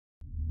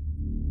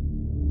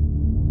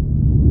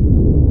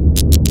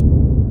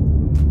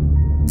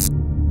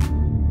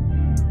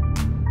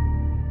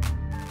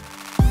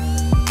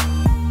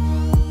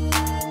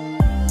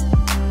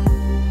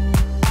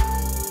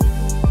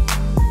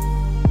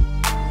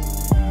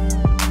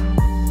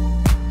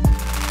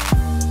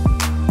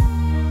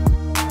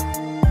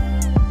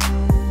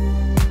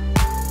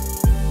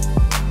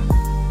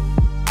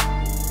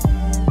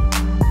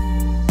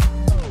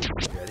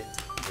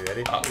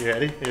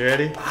Ready? You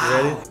ready? You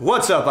ready?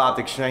 What's up,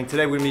 OpTic Strength?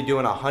 Today we're gonna be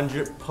doing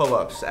 100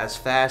 pull-ups as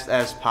fast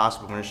as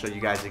possible. I'm gonna show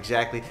you guys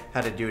exactly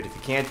how to do it. If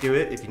you can't do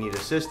it, if you need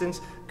assistance,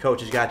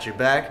 coach has got your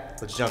back.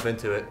 Let's jump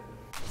into it.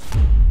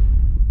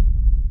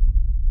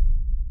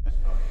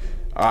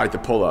 All right, the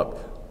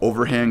pull-up.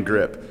 Overhand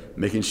grip,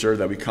 making sure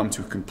that we come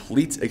to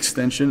complete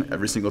extension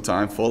every single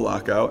time, full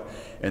lockout,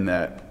 and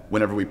that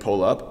whenever we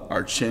pull up,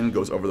 our chin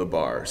goes over the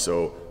bar.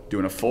 So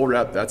doing a full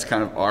rep, that's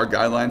kind of our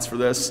guidelines for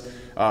this.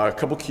 A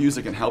couple cues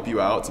that can help you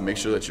out to make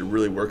sure that you're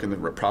really working the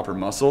proper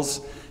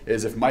muscles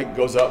is if Mike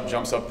goes up,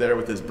 jumps up there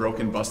with his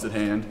broken, busted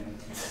hand,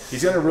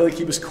 he's gonna really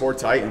keep his core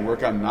tight and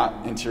work on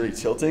not interior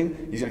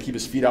tilting. He's gonna keep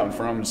his feet out in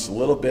front of him just a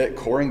little bit,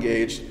 core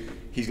engaged.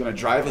 He's gonna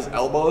drive his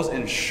elbows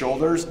and his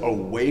shoulders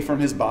away from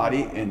his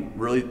body and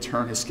really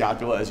turn his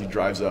scapula as he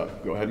drives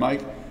up. Go ahead,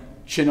 Mike.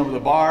 Chin over the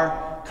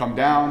bar, come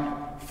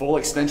down, full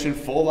extension,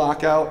 full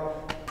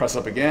lockout, press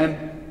up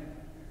again.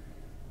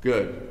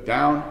 Good,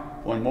 down,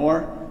 one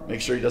more. Make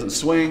sure he doesn't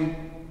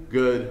swing.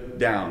 Good,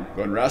 down.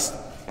 Go and rest.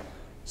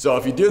 So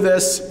if you do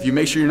this, if you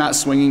make sure you're not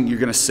swinging, you're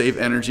gonna save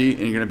energy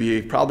and you're gonna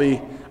be probably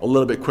a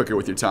little bit quicker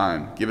with your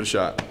time. Give it a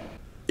shot.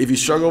 If you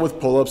struggle with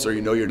pull-ups or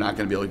you know you're not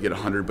gonna be able to get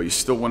 100, but you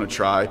still wanna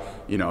try,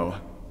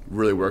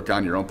 really work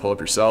on your own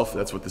pull-up yourself,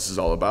 that's what this is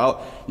all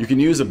about. You can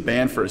use a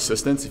band for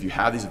assistance if you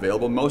have these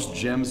available. Most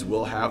gyms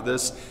will have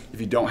this.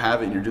 If you don't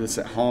have it and you're doing this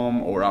at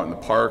home or out in the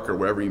park or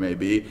wherever you may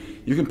be,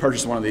 you can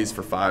purchase one of these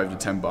for $5 to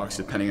 $10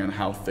 depending on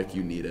how thick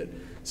you need it.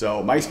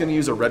 So Mike's gonna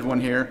use a red one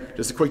here,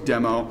 just a quick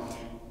demo.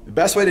 The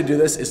best way to do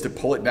this is to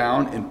pull it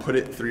down and put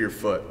it through your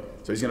foot.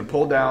 So he's gonna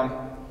pull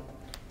down,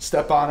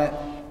 step on it,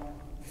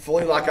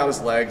 fully lock out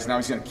his legs. Now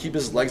he's gonna keep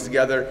his legs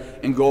together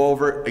and go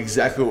over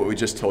exactly what we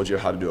just told you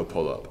how to do a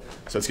pull-up.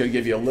 So it's gonna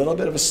give you a little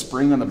bit of a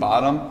spring on the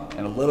bottom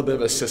and a little bit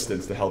of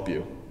assistance to help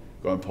you.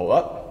 Go and pull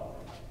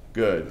up.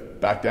 Good.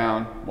 Back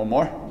down. One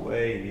more.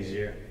 Way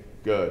easier.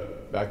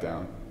 Good. Back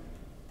down.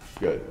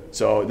 Good.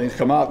 So then you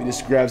come up, he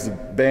just grabs the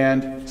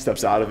band,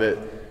 steps out of it.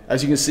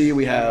 As you can see,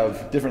 we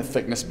have different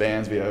thickness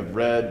bands. We have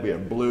red, we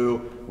have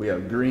blue, we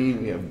have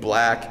green, we have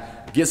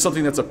black. Get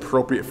something that's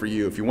appropriate for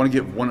you. If you want to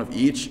get one of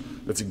each,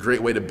 that's a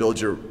great way to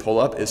build your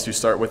pull-up, is to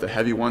start with a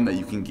heavy one that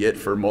you can get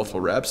for multiple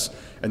reps.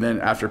 And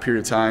then after a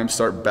period of time,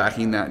 start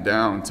backing that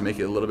down to make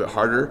it a little bit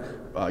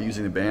harder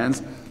using the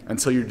bands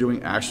until you're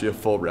doing actually a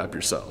full rep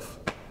yourself.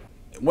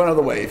 One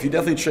other way, if you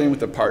definitely train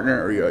with a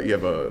partner or you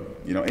have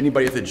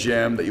anybody at the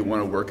gym that you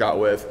want to work out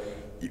with,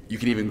 you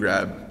can even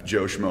grab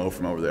Joe Schmo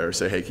from over there.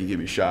 Say, hey, can you give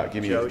me a shot?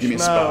 Give me a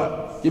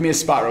spot. Give me a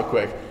spot real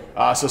quick.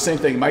 So same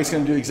thing, Mike's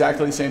gonna do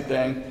exactly the same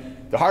thing.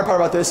 The hard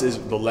part about this is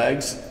the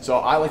legs. So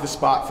I like the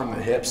spot from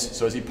the hips.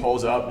 So as he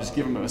pulls up, just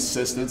give him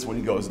assistance when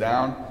he goes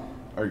down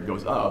or he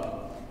goes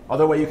up.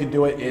 Other way you can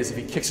do it is if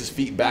he kicks his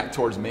feet back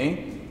towards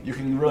me, you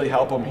can really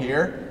help him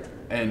here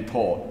and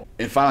pull.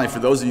 And finally, for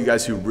those of you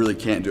guys who really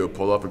can't do a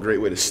pull-up, a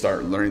great way to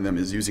start learning them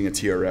is using a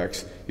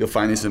TRX. You'll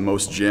find these in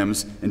most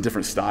gyms in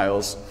different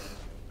styles.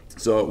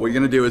 So what you're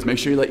gonna do is make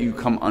sure you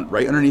come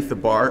right underneath the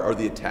bar or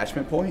the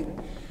attachment point.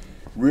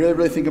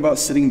 Really think about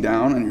sitting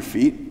down on your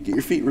feet. Get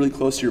your feet really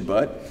close to your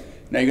butt.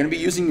 Now you're gonna be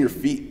using your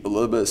feet a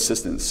little bit of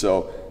assistance.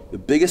 So the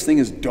biggest thing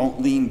is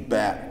don't lean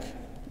back.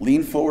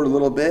 Lean forward a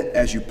little bit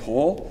as you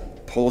pull.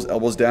 Pull those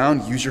elbows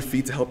down. Use your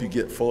feet to help you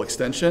get full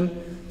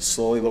extension.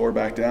 Slowly lower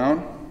back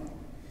down.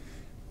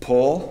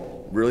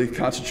 Pull, really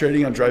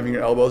concentrating on driving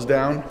your elbows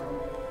down.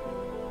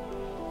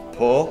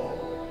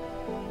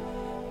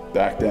 Pull,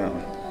 back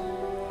down.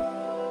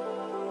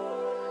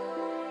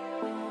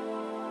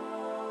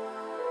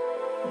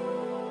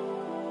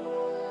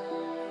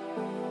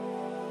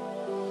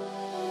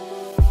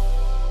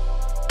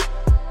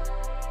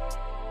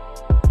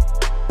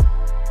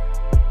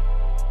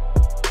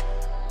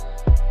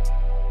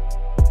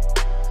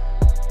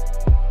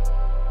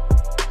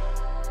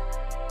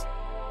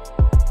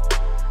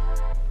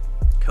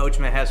 Coach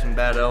may have some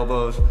bad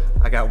elbows.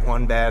 I got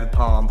one bad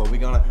palm, but we're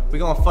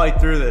gonna fight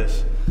through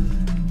this.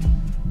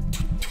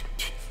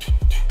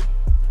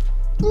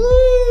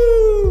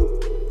 Woo!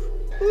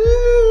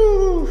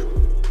 Woo!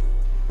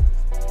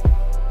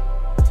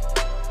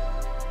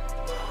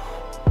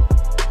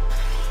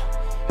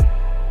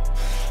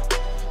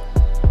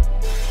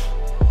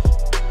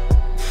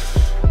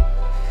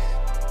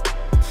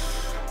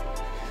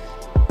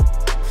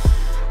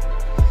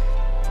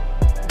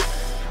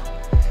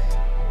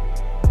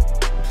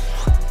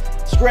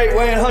 Great,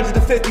 weighing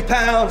 150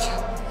 pounds.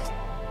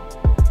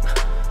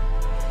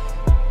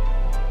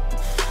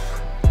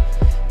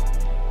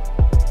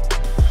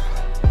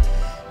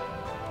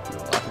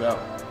 Lock it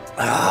out.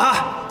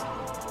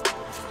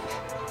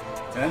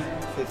 10?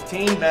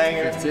 15,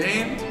 banger.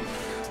 15.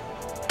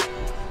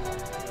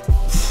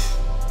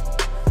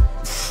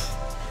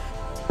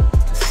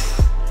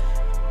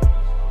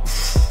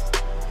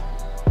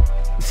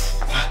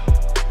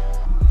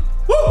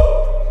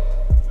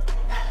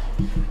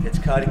 It's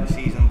cutting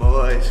season,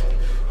 boys.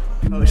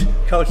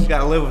 Coach got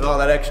to live with all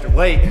that extra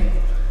weight.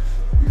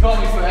 You call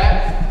me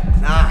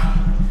fat? Nah,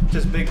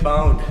 just big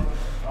boned.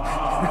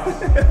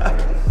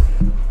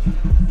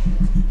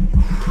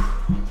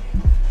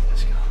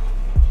 Let's go.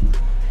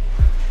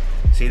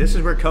 See, this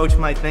is where coach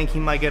might think he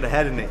might get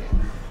ahead of me.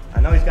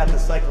 I know he's got the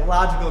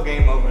psychological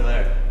game over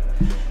there.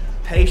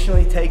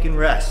 Patiently taking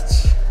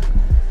rests.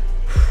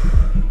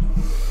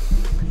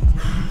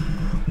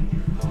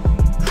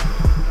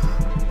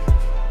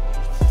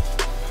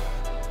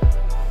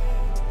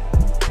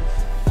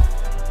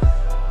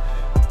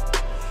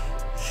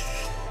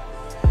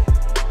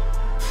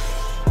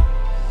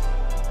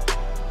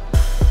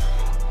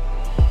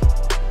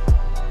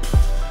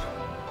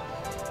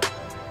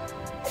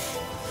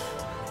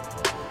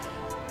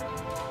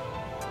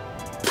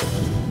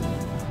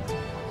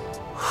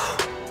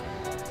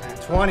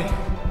 Why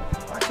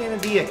can't I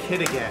be a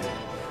kid again?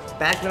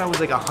 Back when I was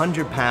like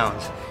 100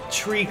 pounds,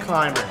 tree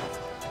climber.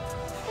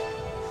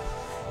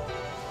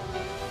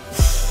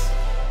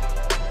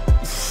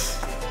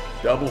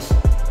 Doubles.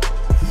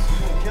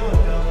 Kill it,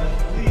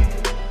 Dylan.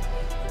 Leave.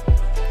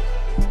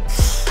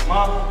 Come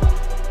on.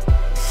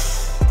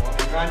 Let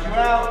me grind you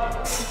out.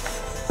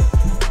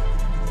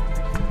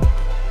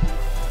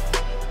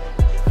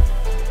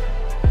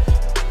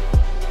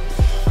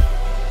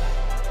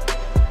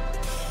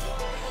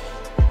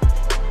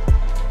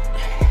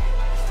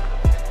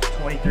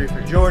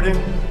 For Jordan,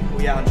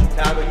 we out in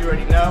Chicago, you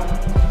already know.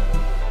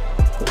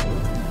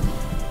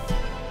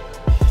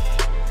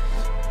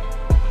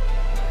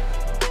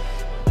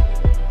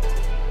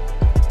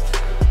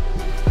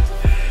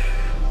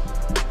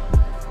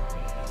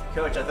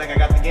 Coach, I think I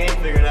got the game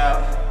figured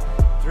out.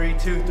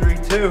 3-2,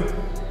 3-2.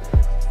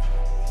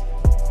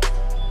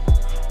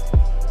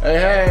 Hey,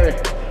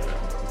 hey.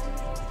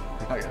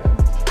 I got it.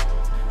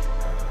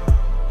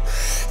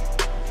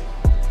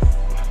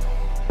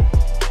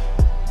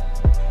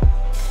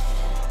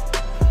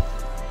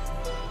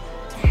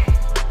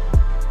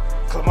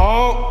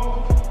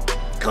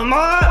 Come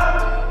on!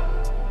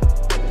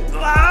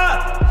 Ah!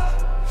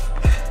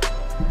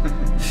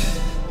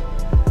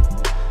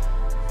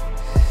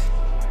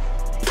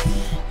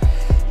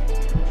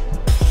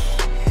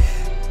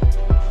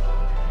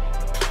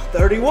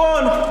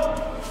 31.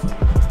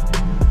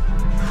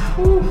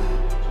 Whew.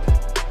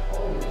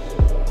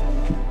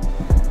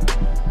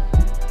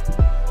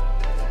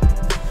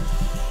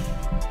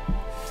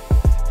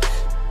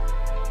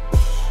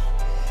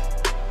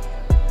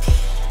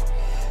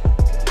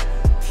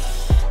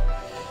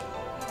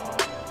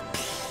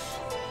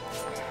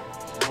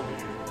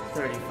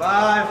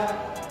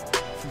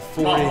 For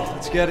 40.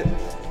 Let's get it. Here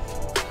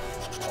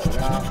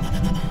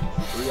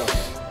we go.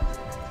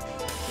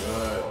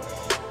 Good.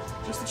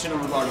 Just the chin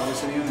over the bar, don't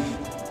waste any energy.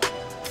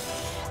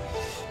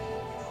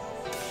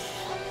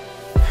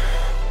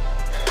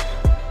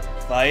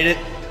 Fight it.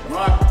 Come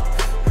on.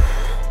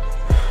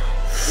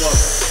 Whoa.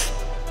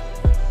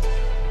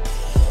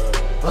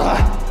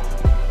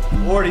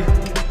 40.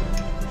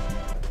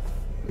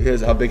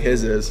 Here's how big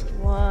his is.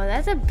 Whoa,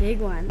 that's a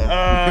big one.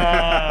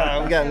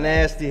 We got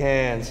nasty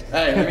hands.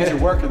 Hey, that means you're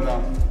working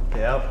though.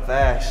 Yep,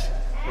 facts.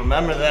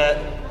 Remember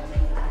that.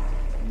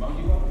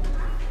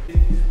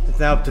 It's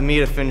now up to me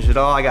to finish it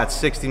all. I got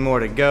 60 more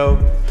to go.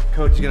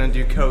 Coach is gonna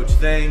do coach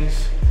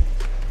things.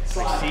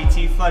 Like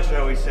CT Fletcher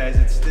always says,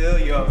 it's still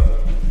yo,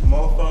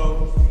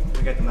 mofo.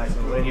 We got the nice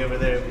little lady over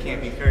there. We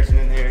can't be cursing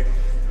in here.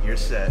 You're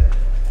set.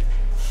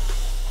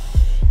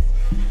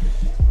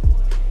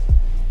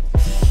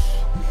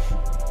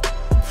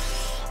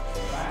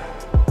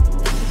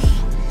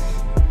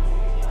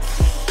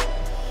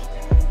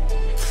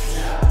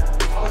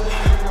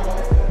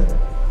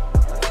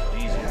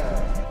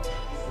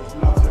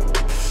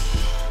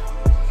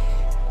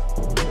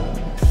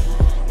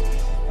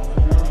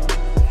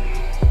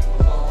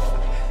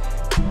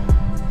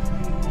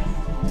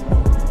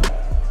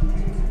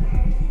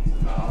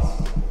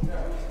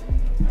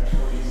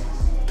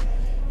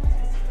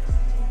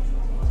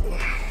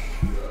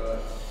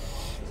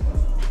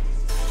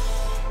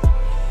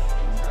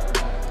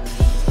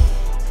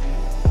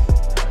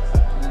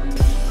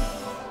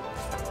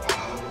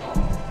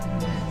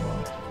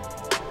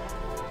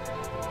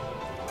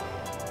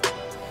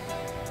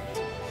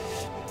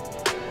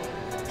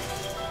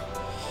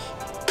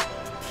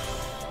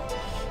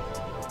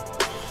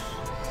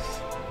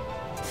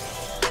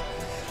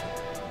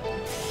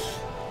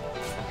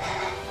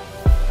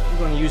 I'm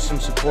going to use some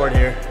support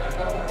here.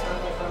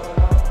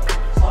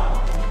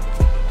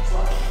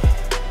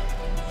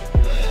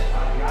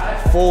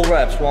 Full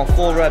reps, want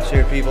full reps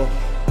here, people.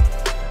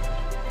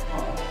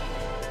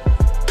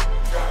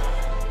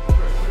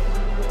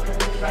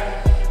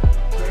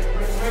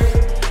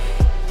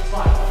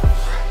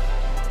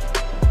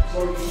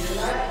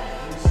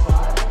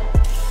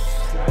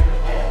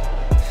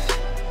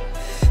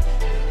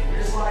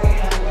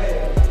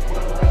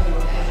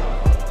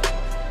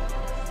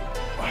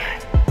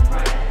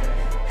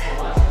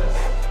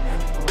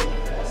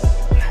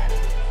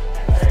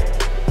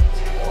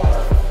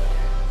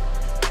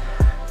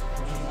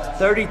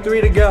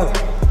 $33 to go.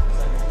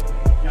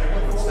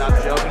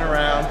 Stop joking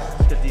around.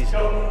 Let's get these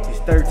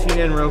 13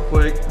 in real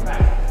quick.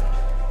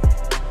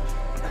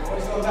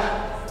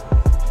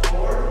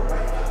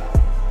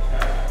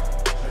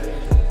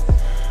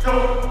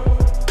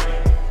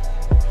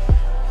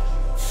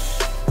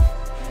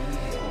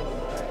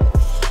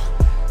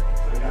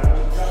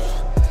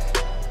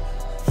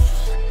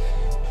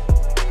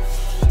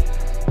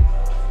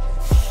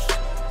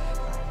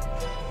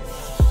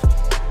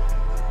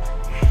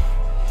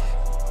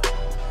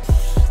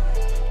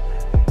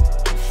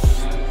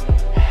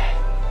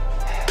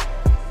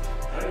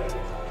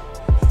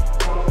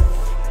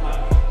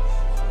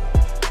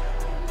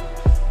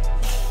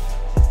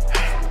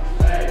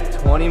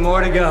 more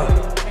to go.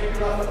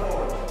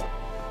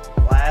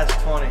 Last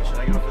 20. Should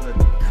I go for the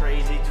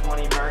crazy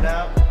 20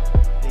 burnout?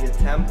 The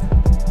attempt?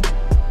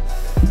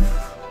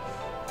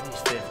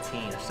 He's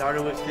 15. I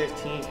started with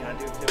 15. Can I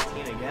do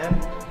 15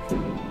 again?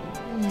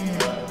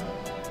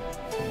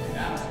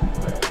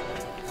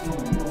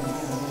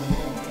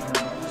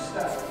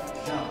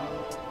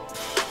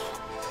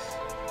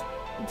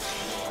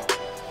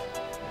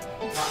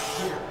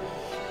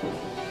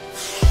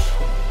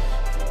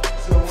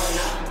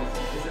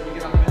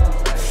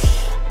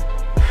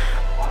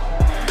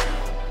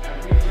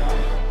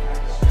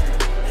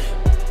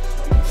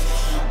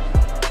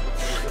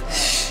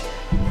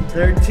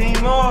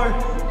 13 more.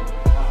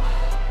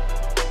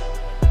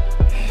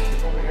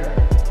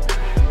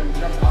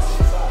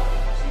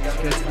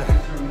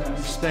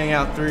 Just bang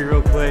out 3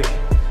 real quick.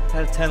 I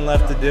have 10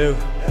 left to do.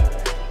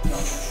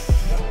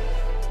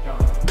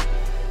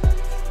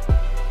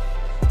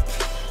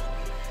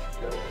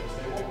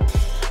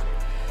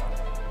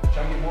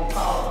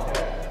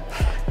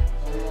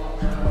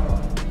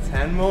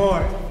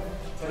 More.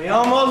 We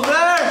almost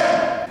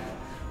there.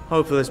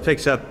 Hopefully this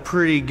picks up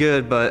pretty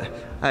good, but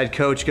I had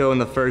coach go in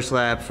the first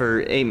lap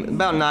for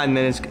about 9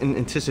 minutes in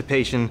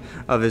anticipation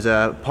of his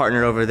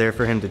partner over there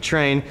for him to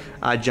train.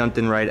 I jumped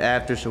in right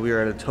after, so we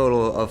were at a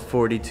total of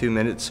 42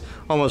 minutes,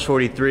 almost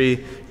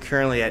 43.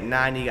 Currently at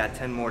 90, got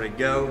 10 more to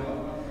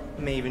go.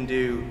 May even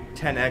do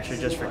 10 extra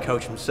just for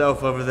coach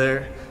himself over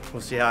there.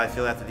 We'll see how I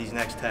feel after these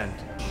next 10.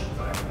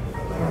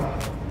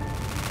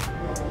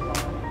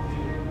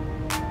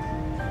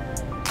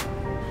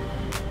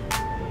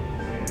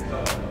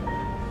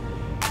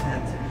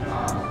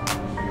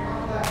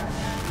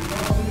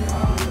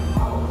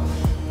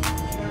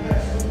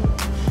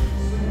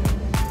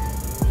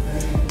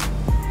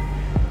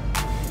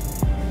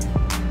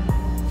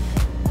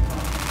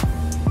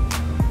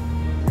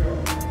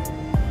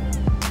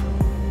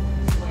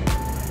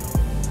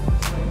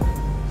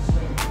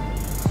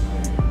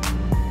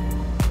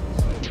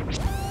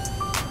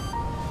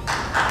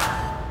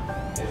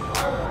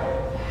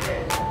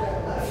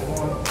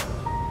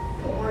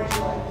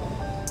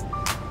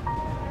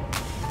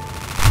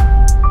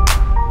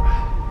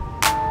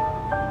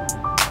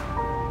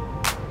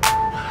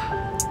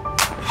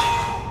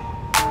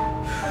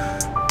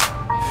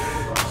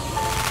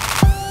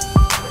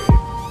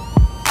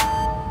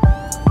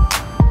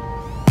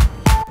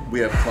 We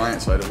have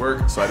clients, so I had to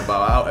work, so I had to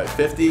bow out at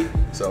 50.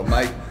 So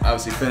Mike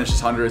obviously finished his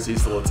hundreds. He's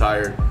still a little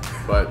tired,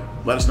 but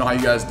let us know how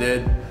you guys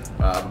did.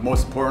 But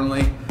most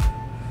importantly,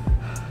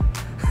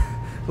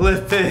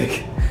 live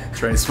big,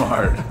 train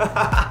smart.